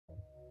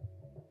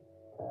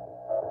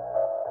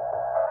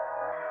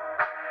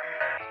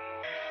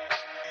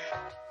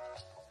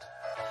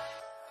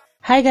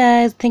Hi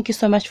guys, thank you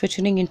so much for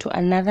tuning into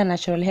another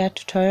natural hair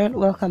tutorial.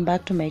 Welcome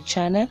back to my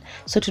channel.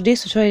 So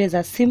today's tutorial is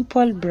a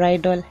simple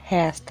bridal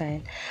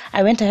hairstyle.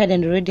 I went ahead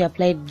and already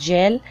applied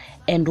gel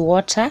and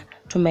water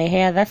to my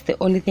hair. That's the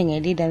only thing I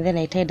did, and then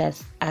I tied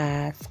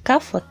a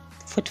scarf for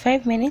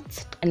 45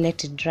 minutes and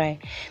let it dry.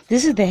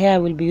 This is the hair I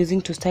will be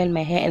using to style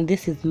my hair, and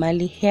this is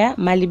Mali hair,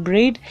 Mali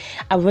braid.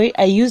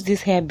 I used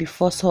this hair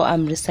before, so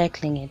I'm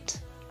recycling it.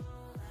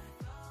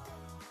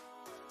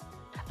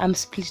 I'm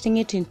splitting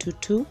it into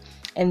two,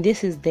 and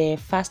this is the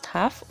first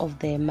half of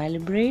the Mali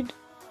braid.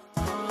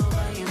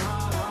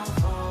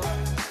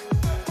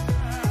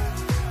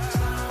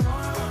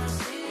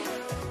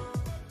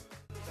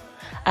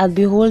 I'll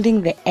be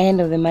holding the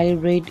end of the Mali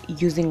braid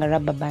using a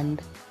rubber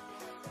band,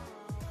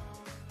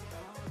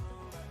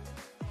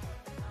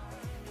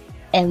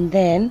 and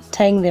then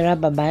tying the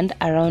rubber band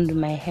around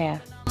my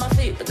hair.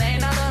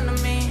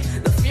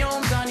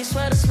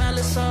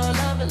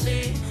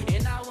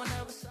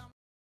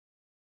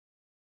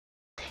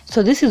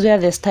 So this is where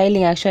the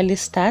styling actually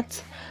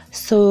starts.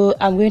 So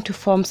I'm going to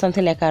form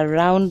something like a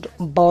round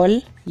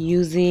ball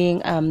using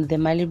the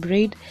Mali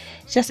braid.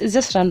 It's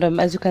just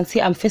random. As you can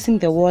see, I'm facing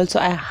the wall, so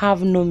I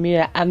have no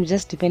mirror. I'm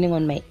just depending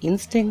on my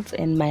instincts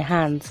and my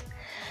hands.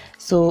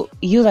 So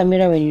use a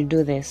mirror when you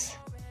do this.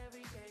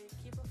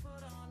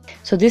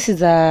 So this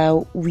is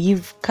a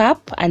weave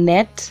cap, a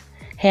net,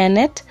 hair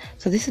net.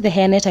 So this is the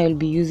hair net I will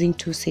be using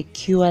to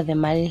secure the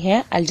Mali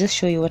hair. I'll just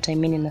show you what I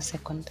mean in a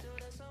second.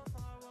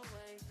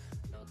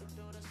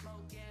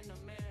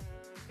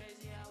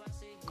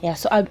 Yeah,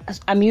 so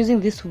I'm using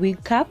this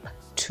wig cap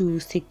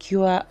to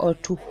secure or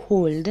to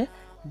hold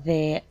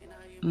the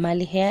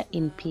Mali hair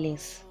in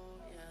place.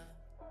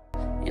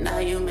 And how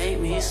you make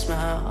me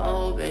smile,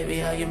 oh baby,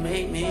 how you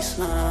make me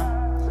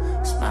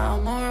smile.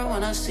 Smile more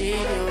when I see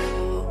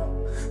you.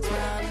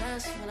 Smile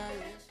less when I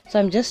miss. So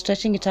I'm just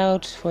stretching it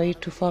out for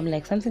it to form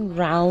like something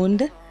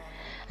round,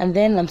 and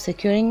then I'm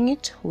securing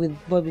it with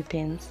bobby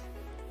pins.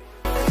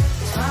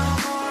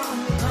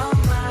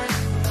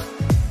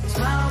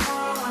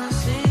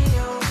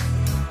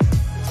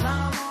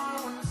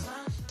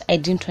 I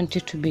didn't want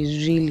it to be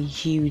really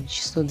huge,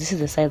 so this is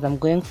the size I'm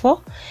going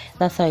for.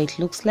 That's how it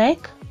looks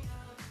like.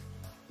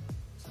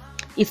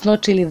 It's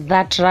not really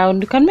that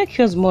round. You can make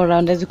yours more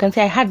round. As you can see,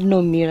 I had no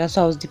mirror,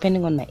 so I was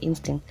depending on my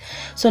instinct.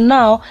 So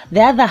now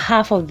the other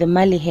half of the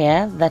Mali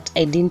hair that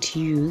I didn't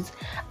use,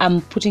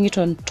 I'm putting it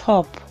on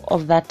top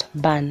of that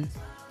bun.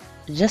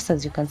 Just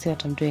as you can see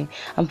what I'm doing,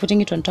 I'm putting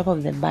it on top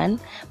of the bun,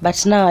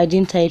 but now I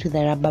didn't tie it with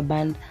a rubber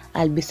band.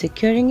 I'll be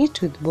securing it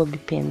with bobby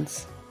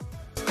pins.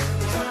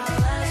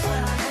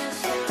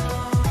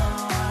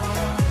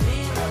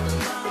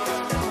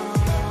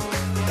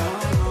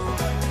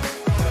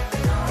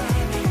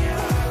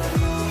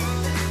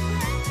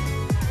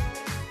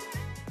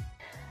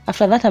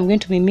 After that, I'm going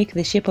to mimic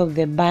the shape of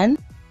the bun.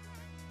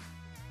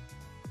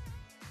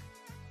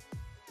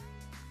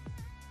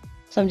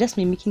 So I'm just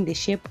mimicking the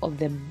shape of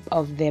the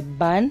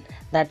bun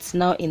that's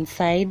now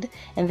inside,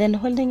 and then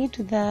holding it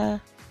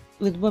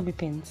with bobby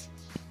pins.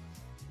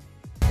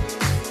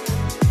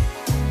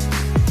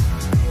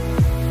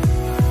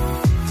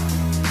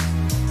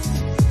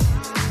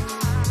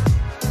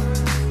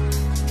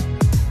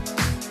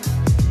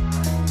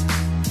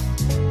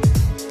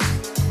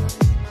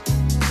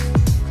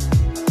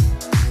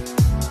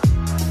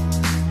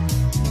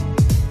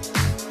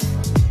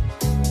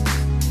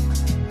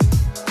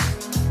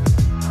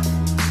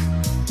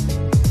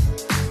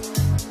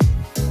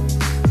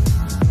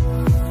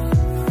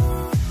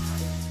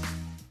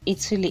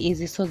 It's really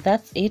easy. So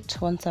that's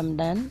it. Once I'm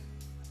done,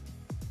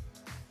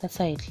 that's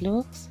how it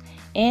looks,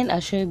 and I'll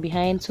show you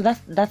behind. So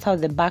that's how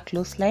the back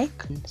looks like.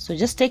 So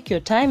just take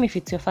your time if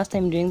it's your first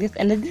time doing this,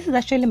 and this is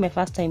actually my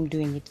first time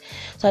doing it.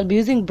 So I'll be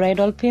using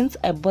bridal pins.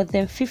 I bought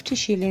them 50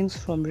 shillings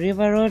from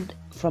River Road,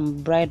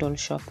 from bridal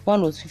shop.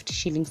 One was 50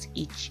 shillings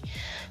each.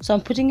 So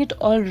I'm putting it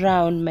all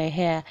around my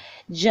hair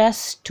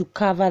just to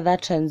cover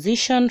that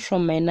transition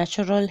from my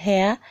natural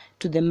hair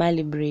to the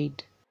Mali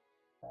braid.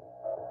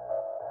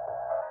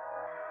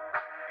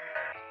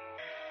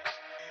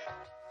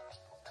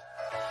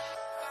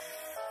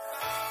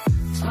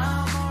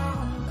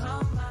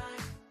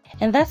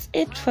 And that's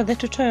it for the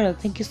tutorial.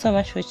 Thank you so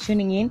much for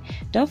tuning in.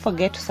 Don't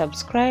forget to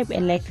subscribe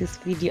and like this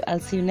video.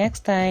 I'll see you next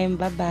time.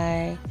 Bye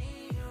bye.